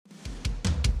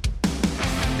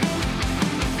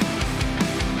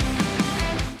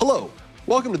Hello,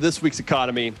 welcome to this week's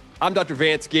economy. I'm Dr.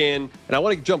 Vance Ginn, and I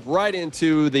want to jump right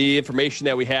into the information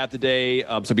that we have today.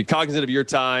 So be cognizant of your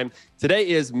time. Today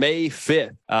is May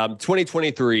 5th,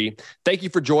 2023. Thank you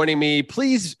for joining me.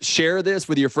 Please share this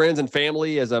with your friends and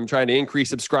family as I'm trying to increase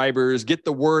subscribers, get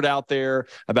the word out there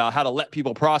about how to let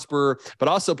people prosper, but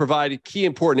also provide key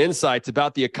important insights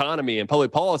about the economy and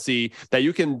public policy that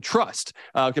you can trust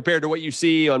compared to what you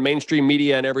see on mainstream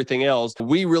media and everything else.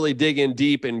 We really dig in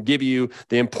deep and give you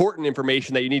the important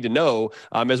information that you need to know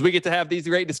as we get to have these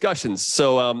great discussions.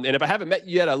 So, and if I haven't met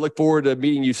you yet, I look forward to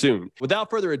meeting you soon.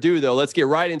 Without further ado, though, let's get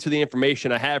right into the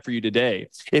information I have for you today.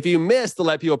 If you missed the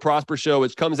Let People Prosper show,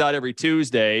 which comes out every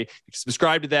Tuesday, you can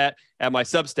subscribe to that at my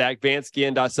Substack,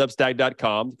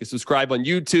 vanceginn.substack.com. You can subscribe on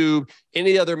YouTube,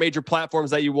 any other major platforms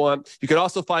that you want. You can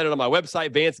also find it on my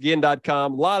website,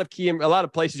 vanceginn.com. A lot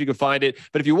of places you can find it.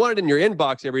 But if you want it in your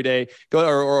inbox every day, go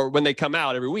or when they come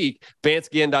out every week,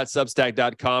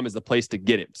 vanceginn.substack.com is the place to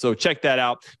get it. So check that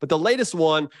out. But the latest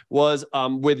one was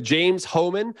with James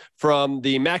Hohmann from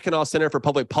the Mackinac Center for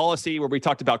Public Policy, where we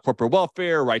talked about corporate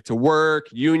welfare, right to work,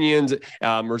 unions,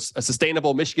 a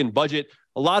sustainable Michigan budget.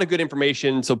 A lot of good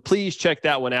information, so please check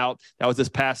that one out. That was this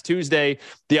past Tuesday.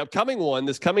 The upcoming one,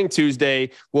 this coming Tuesday,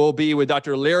 will be with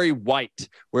Dr. Larry White,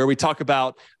 where we talk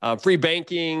about free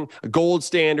banking, a gold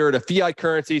standard, a fiat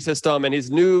currency system, and his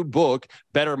new book,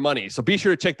 Better Money. So be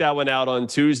sure to check that one out on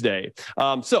Tuesday.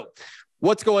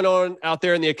 What's going on out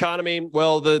there in the economy?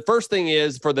 Well, the first thing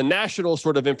is for the national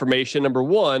sort of information, number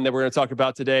one, that we're going to talk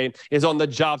about today is on the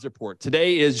jobs report.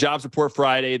 Today is Jobs Report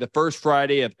Friday, the first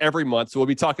Friday of every month. So we'll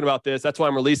be talking about this. That's why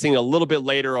I'm releasing a little bit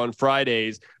later on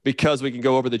Fridays, because we can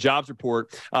go over the jobs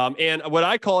report. And what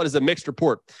I call it is a mixed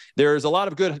report. There's a lot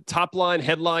of good top line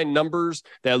headline numbers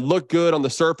that look good on the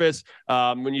surface.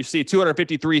 When you see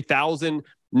 253,000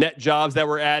 net jobs that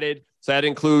were added, so that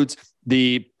includes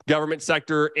the government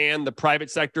sector and the private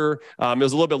sector. It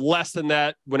was a little bit less than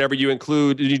that whenever you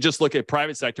just look at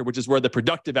private sector, which is where the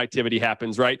productive activity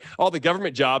happens, right? All the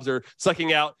government jobs are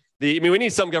sucking out we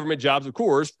need some government jobs, of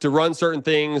course, to run certain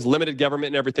things, limited government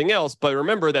and everything else. But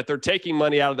remember that they're taking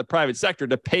money out of the private sector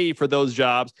to pay for those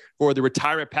jobs, for the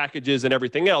retirement packages and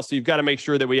everything else. So you've got to make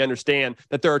sure that we understand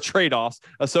that there are trade-offs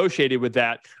associated with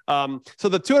that. So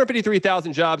the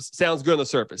 253,000 jobs sounds good on the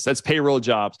surface. That's payroll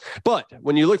jobs. But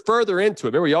when you look further into it,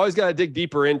 remember, you always got to dig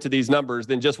deeper into these numbers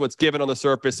than just what's given on the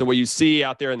surface and what you see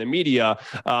out there in the media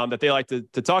that they like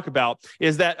to talk about,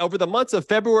 is that over the months of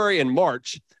February and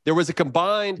March, there was a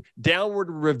combined downward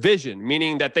revision,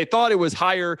 meaning that they thought it was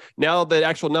higher. Now the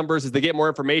actual numbers, as they get more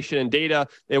information and data,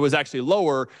 it was actually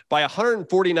lower by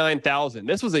 149,000.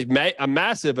 This was a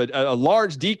massive, a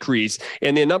large decrease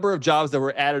in the number of jobs that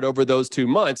were added over those 2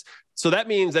 months. So that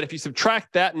means that if you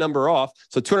subtract that number off,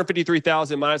 so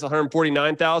 253,000 minus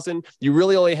 149,000, you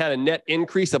really only had a net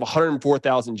increase of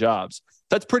 104,000 jobs.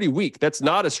 That's pretty weak. That's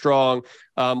not a strong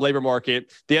labor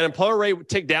market. The unemployment rate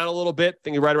ticked down a little bit. I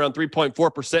think right around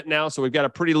 3.4% now. So we've got a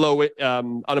pretty low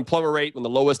unemployment rate, one of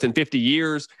the lowest in 50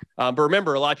 years. But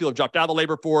remember, a lot of people have dropped out of the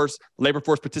labor force. Labor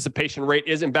force participation rate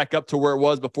isn't back up to where it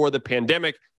was before the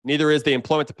pandemic. Neither is the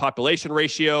employment to population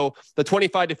ratio. The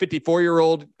 25 to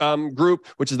 54-year-old group,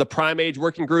 which is the prime age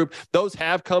working group, those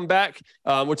have come back,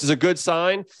 which is a good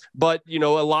sign. But, a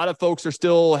lot of folks are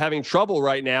still having trouble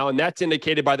right now, and that's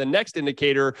indicated by the next indicator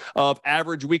of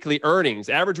average weekly earnings.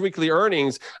 Average weekly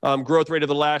earnings growth rate of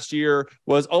the last year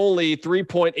was only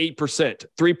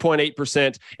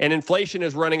 3.8%, and inflation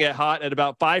is running hot at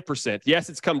about 5%. Yes,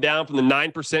 it's come down from the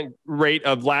 9% rate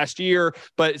of last year,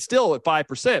 but it's still at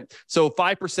 5%. So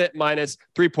 5% minus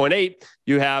 3.8,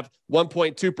 you have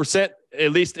 1.2%,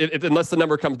 at least unless the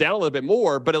number comes down a little bit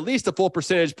more, but at least a full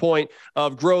percentage point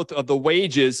of growth of the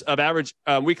wages of average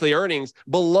weekly earnings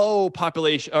below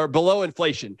population or below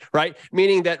inflation, right?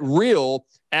 Meaning that real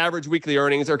average weekly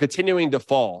earnings are continuing to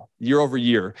fall year over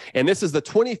year. And this is the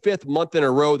 25th month in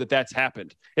a row that that's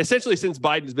happened. Essentially, since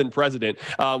Biden's been president,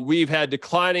 we've had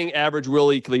declining average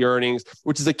weekly earnings,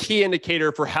 which is a key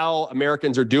indicator for how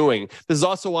Americans are doing. This is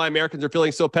also why Americans are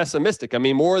feeling so pessimistic. I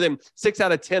mean, more than 6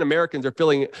 out of 10 Americans are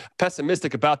feeling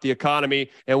pessimistic about the economy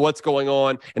and what's going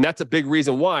on. And that's a big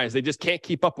reason why, is they just can't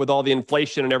keep up with all the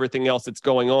inflation and everything else that's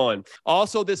going on.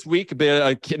 Also this week,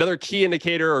 another key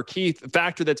indicator or key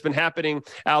factor that's been happening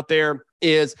out there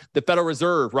is the Federal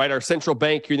Reserve, right? Our central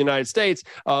bank here in the United States.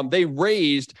 They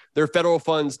raised their federal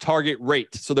funds target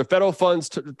rate. So their federal funds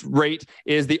rate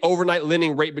is the overnight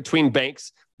lending rate between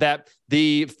banks that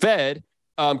the Fed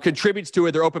contributes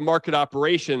to their open market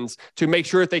operations to make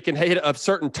sure that they can hit a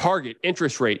certain target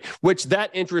interest rate, which that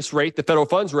interest rate, the federal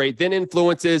funds rate, then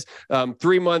influences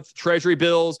 3-month treasury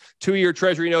bills, 2-year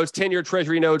treasury notes, 10-year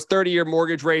treasury notes, 30-year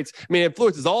mortgage rates. I mean, it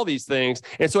influences all these things.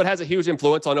 And so it has a huge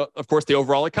influence on, of course, the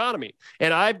overall economy.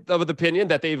 And I'm of the opinion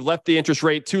that they've left the interest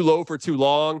rate too low for too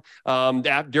long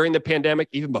during the pandemic,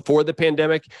 even before the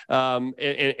pandemic.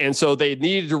 And so they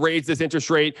needed to raise this interest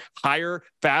rate higher,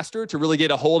 faster to really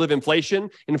get a hold of inflation.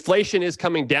 Inflation is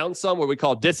coming down some, what we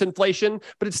call disinflation,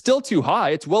 but it's still too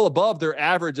high. It's well above their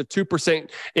average of 2%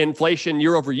 inflation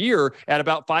year over year at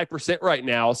about 5% right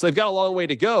now. So they've got a long way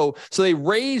to go. So they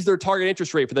raised their target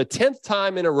interest rate for the 10th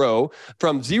time in a row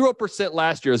from 0%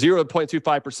 last year,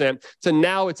 0.25%, to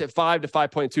now it's at 5 to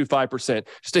 5.25%.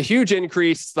 Just a huge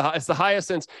increase. It's the highest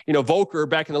since, Volcker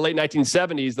back in the late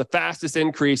 1970s, the fastest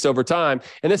increase over time.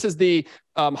 And this is the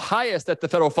highest that the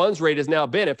federal funds rate has now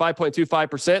been at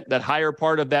 5.25%, that higher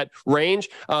part of that range,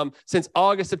 since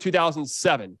August of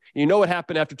 2007. You know what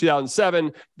happened after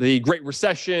 2007, the Great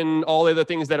Recession, all the other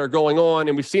things that are going on.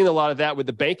 And we've seen a lot of that with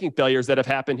the banking failures that have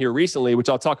happened here recently, which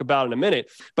I'll talk about in a minute.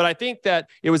 But I think that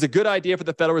it was a good idea for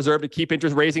the Federal Reserve to keep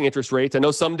raising interest rates. I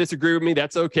know some disagree with me.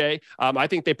 That's okay. I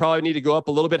think they probably need to go up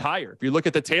a little bit higher. If you look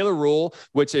at the Taylor rule,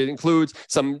 which includes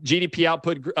some GDP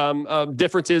output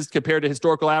differences compared to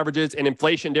historical averages and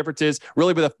inflation differences,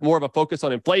 really with more of a focus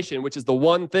on inflation, which is the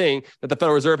one thing that the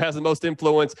Federal Reserve has the most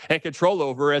influence and control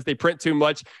over, as they print too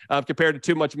much compared to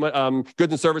too much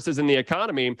goods and services in the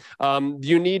economy.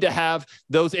 You need to have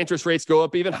those interest rates go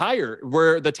up even higher,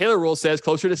 where the Taylor rule says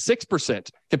closer to 6%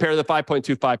 compared to the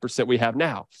 5.25% we have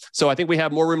now. So I think we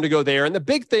have more room to go there. And the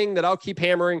big thing that I'll keep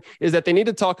hammering is that they need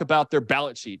to talk about their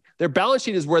balance sheet. Their balance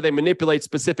sheet is where they manipulate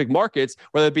specific markets,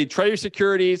 whether it be treasury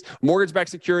securities, mortgage-backed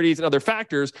securities, and other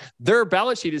factors. Their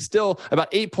balance sheet is still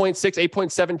about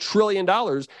 $8.7 trillion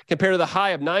compared to the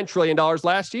high of $9 trillion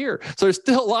last year. So there's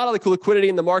still a lot of liquidity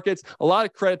in the markets, a lot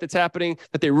of credit that's happening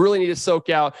that they really need to soak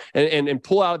out and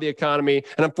pull out of the economy.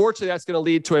 And unfortunately, that's going to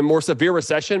lead to a more severe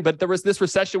recession. But this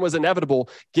recession was inevitable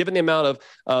given the amount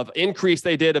of increase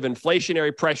they did of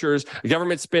inflationary pressures,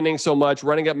 government spending so much,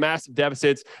 running up massive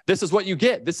deficits. This is what you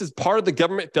get. This is part of the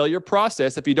government failure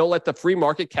process if you don't let the free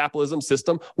market capitalism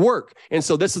system work. And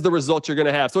so this is the result you're going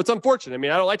to have. So it's unfortunate. I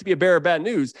mean, I don't like to be a bearer of bad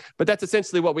news, but that's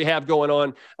essentially what we have going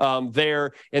on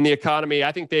there in the economy.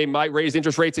 I think they might raise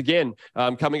interest rates again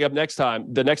coming up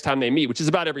the next time they meet, which is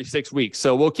about every 6 weeks.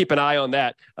 So we'll keep an eye on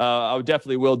that. I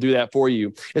definitely will do that for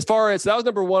you. As far as that was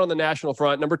number one on the national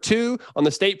front. Number two on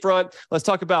the state front, let's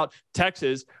talk about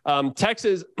Texas.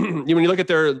 Texas, when you look at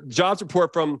their jobs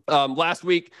report from last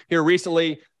week here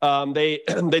recently,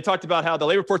 they talked about how the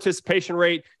labor participation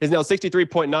rate is now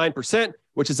 63.9%,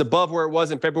 which is above where it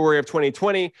was in February of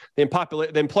 2020.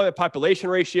 The employment population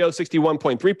ratio,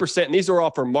 61.3%. And these are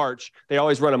all for March. They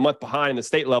always run a month behind the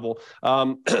state level,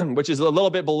 which is a little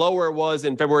bit below where it was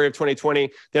in February of 2020.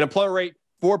 The unemployment rate,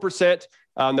 4%.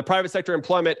 The private sector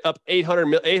employment up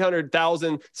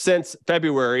 800,000 since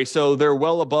February. So they're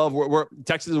well above where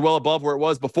Texas is well above where it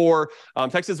was before.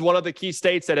 Texas is one of the key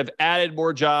states that have added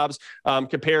more jobs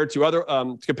compared to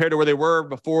where they were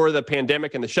before the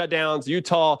pandemic and the shutdowns.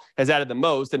 Utah has added the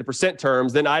most in percent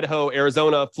terms, then Idaho,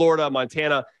 Arizona, Florida,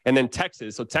 Montana, and then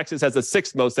Texas. So Texas has the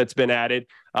sixth most that's been added.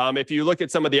 If you look at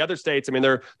some of the other states, I mean,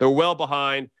 they're well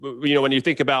behind, when you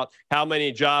think about how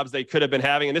many jobs they could have been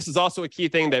having. And this is also a key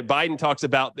thing that Biden talks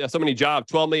about. So many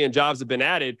jobs, 12 million jobs have been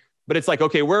added, but it's like,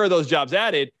 okay, where are those jobs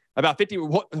added? About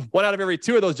 1 out of every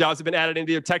 2 of those jobs have been added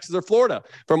into either Texas or Florida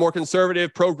for more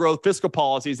conservative, pro-growth fiscal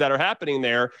policies that are happening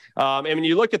there. And when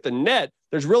you look at the net,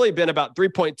 there's really been about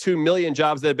 3.2 million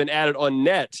jobs that have been added on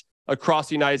net across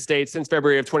the United States since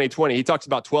February of 2020. He talks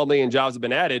about 12 million jobs have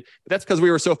been added, but that's because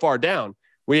we were so far down.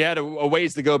 We had a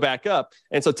ways to go back up.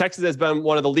 And so Texas has been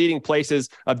one of the leading places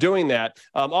of doing that.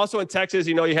 Also in Texas,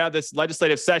 you have this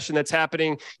legislative session that's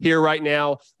happening here right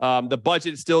now. The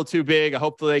budget is still too big.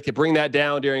 Hopefully they could bring that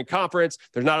down during conference.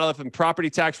 There's not enough in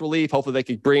property tax relief. Hopefully they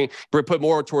could put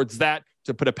more towards that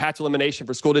to put a patch elimination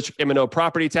for school district M&O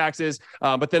property taxes.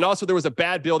 But then also there was a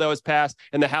bad bill that was passed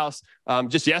in the House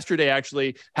just yesterday,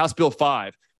 actually, House Bill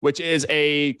 5. Which is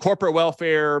a corporate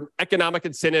welfare economic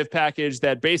incentive package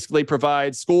that basically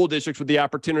provides school districts with the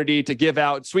opportunity to give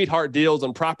out sweetheart deals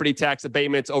on property tax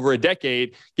abatements over a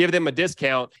decade, give them a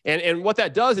discount. And what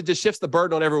that does, it just shifts the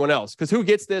burden on everyone else. Because who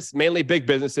gets this? Mainly big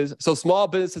businesses. So small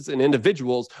businesses and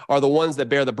individuals are the ones that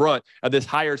bear the brunt of this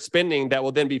higher spending that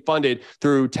will then be funded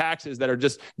through taxes that are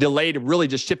just delayed, really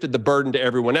just shifted the burden to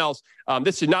everyone else.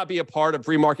 This should not be a part of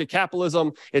free market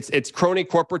capitalism. It's crony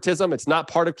corporatism. It's not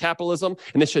part of capitalism.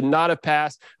 And this should not have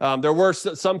passed. There were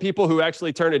some people who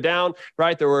actually turned it down,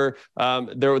 right? There were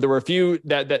a few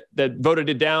that voted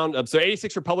it down. So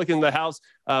 86 Republicans in the House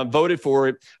voted for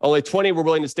it. Only 20 were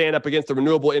willing to stand up against the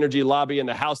renewable energy lobby in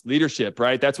the House leadership,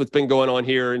 right? That's what's been going on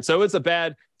here. And so it's a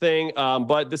bad thing,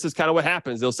 but this is kind of what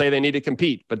happens. They'll say they need to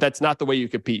compete, but that's not the way you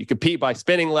compete. You compete by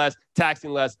spending less, taxing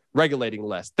less, regulating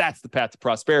less. That's the path to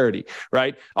prosperity,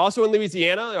 right? Also in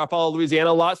Louisiana, I follow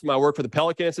Louisiana a lot from my work for the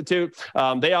Pelican Institute.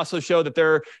 They also show that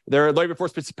their labor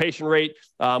force participation rate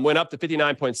went up to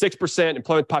 59.6%.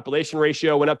 Employment population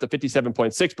ratio went up to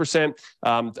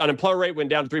 57.6%. Unemployment rate went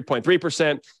down to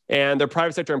 3.3%. And their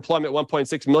private sector employment,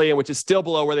 1.6 million, which is still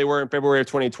below where they were in February of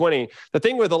 2020. The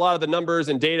thing with a lot of the numbers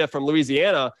and data from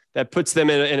Louisiana that puts them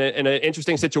in an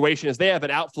interesting situation is they have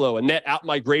an outflow, a net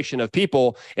outmigration of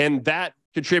people, and that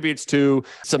contributes to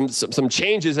some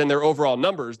changes in their overall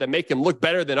numbers that make them look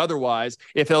better than otherwise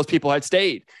if those people had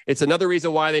stayed. It's another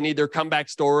reason why they need their comeback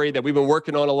story that we've been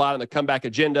working on a lot on the comeback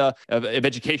agenda of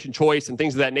education choice and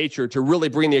things of that nature to really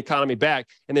bring the economy back.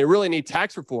 And they really need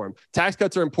tax reform. Tax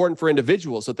cuts are important for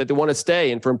individuals so that they want to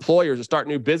stay and for employers to start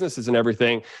new businesses and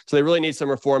everything. So they really need some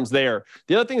reforms there.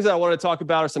 The other things that I want to talk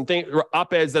about are some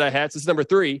op-eds that I had. So this is number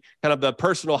 3, kind of the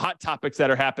personal hot topics that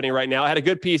are happening right now. I had a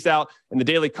good piece out in the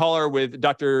Daily Caller with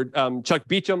Dr. Chuck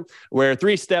Beecham, where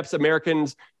 3 steps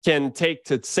Americans can take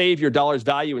to save your dollar's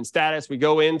value and status. We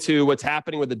go into what's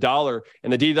happening with the dollar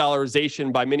and the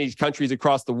de-dollarization by many countries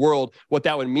across the world, what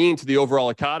that would mean to the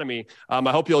overall economy.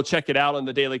 I hope you'll check it out on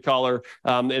the Daily Caller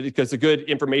because it's good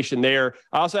information there.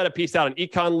 I also had a piece out on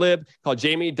EconLib called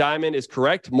Jamie Dimon is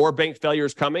Correct. More bank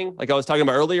failures coming. Like I was talking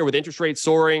about earlier, with interest rates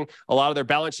soaring, a lot of their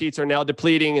balance sheets are now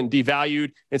depleting and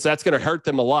devalued. And so that's going to hurt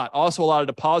them a lot. Also, a lot of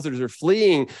depositors are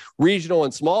fleeing regional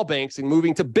and small banks and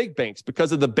moving to big banks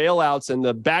because of the bailouts and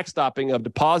the backstopping of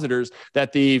depositors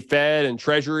that the Fed and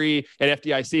Treasury and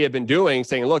FDIC have been doing,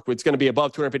 saying, look, it's going to be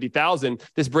above 250,000.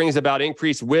 This brings about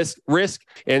increased risk.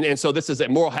 And so this is a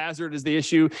moral hazard is the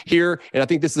issue here. And I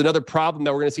think this is another problem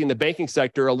that we're going to see in the banking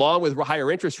sector, along with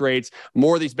higher interest rates.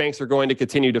 More of these banks are going to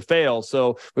continue to fail.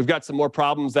 So we've got some more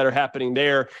problems that are happening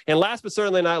there. And last but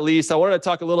certainly not least, I wanted to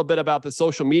talk a little bit about the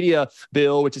social media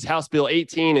bill, which is House Bill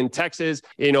 18 in Texas.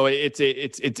 You know,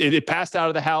 it passed out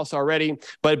of the House already,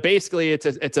 but basically it's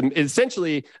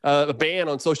essentially a ban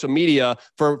on social media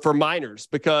for minors,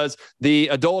 because the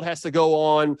adult has to go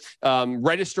on,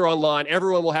 register online.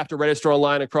 Everyone will have to register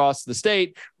online across the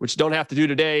state, which don't have to do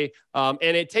today. And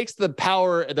it takes the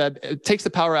power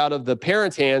out of the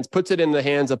parents' hands, puts it in the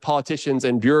hands of politicians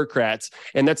and bureaucrats.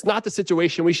 And that's not the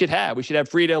situation we should have. We should have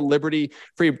freedom, liberty,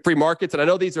 free markets. And I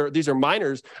know these are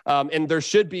minors, and there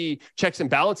should be checks and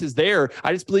balances there.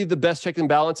 I just believe the best checks and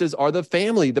balances are the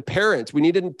family, the parents. We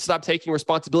need to stop taking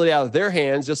responsibility out of their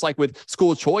hands, just like with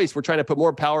school choice. We're trying to put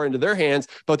more power into their hands,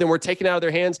 but then we're taking out of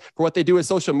their hands for what they do with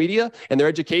social media and their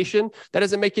education. That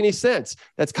doesn't make any sense.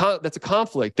 That's a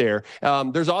conflict there.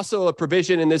 There's also a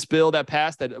provision in this bill that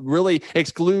passed that really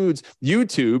excludes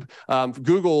YouTube,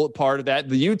 Google part of that,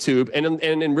 the YouTube,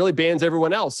 and really bans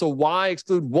everyone else. So why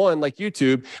exclude one like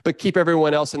YouTube, but keep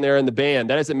everyone else in there in the ban?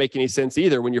 That doesn't make any sense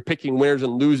either when you're picking winners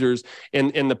and losers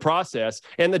in the process.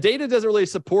 And the data doesn't really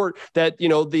support that, you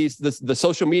know, the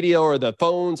social media or the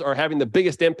phones are having the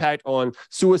biggest impact on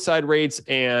suicide rates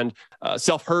and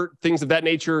self-hurt, things of that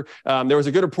nature. There was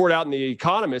a good report out in The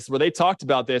Economist where they talked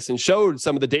about this and showed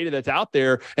some of the data that's out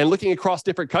there and looking across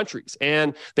different countries.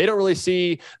 And they don't really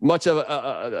see much of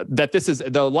that this is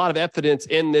a lot of evidence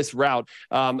in this route.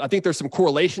 I think there's some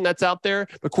correlation that's out there,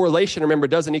 but correlation, remember,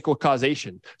 doesn't equal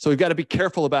causation. So we've got to be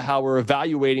careful about how we're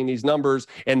evaluating these numbers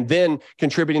and then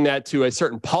contributing that to a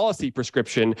certain policy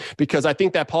prescription, because I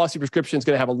think that policy prescription is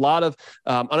going to have a lot of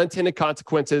unintended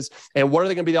consequences. And what are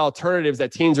they going to be the alternatives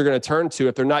that teens are going to turn to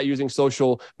if they're not using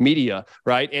social media,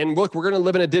 right? And look, we're going to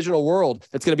live in a digital world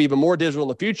that's going to be even more digital in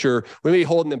the future. We may be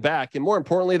holding them back. And more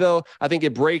importantly, though, I think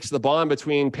it breaks the bond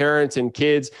between parents and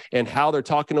kids and how they're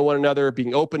talking to one another,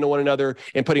 being open to one another,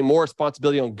 and putting more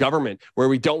responsibility on government where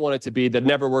we don't want it to be. That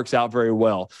never works out very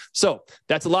well. So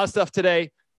that's a lot of stuff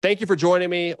today. Thank you for joining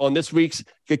me on this week's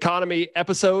Economy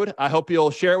episode. I hope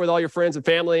you'll share it with all your friends and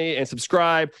family and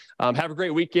subscribe. Have a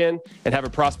great weekend and have a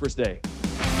prosperous day.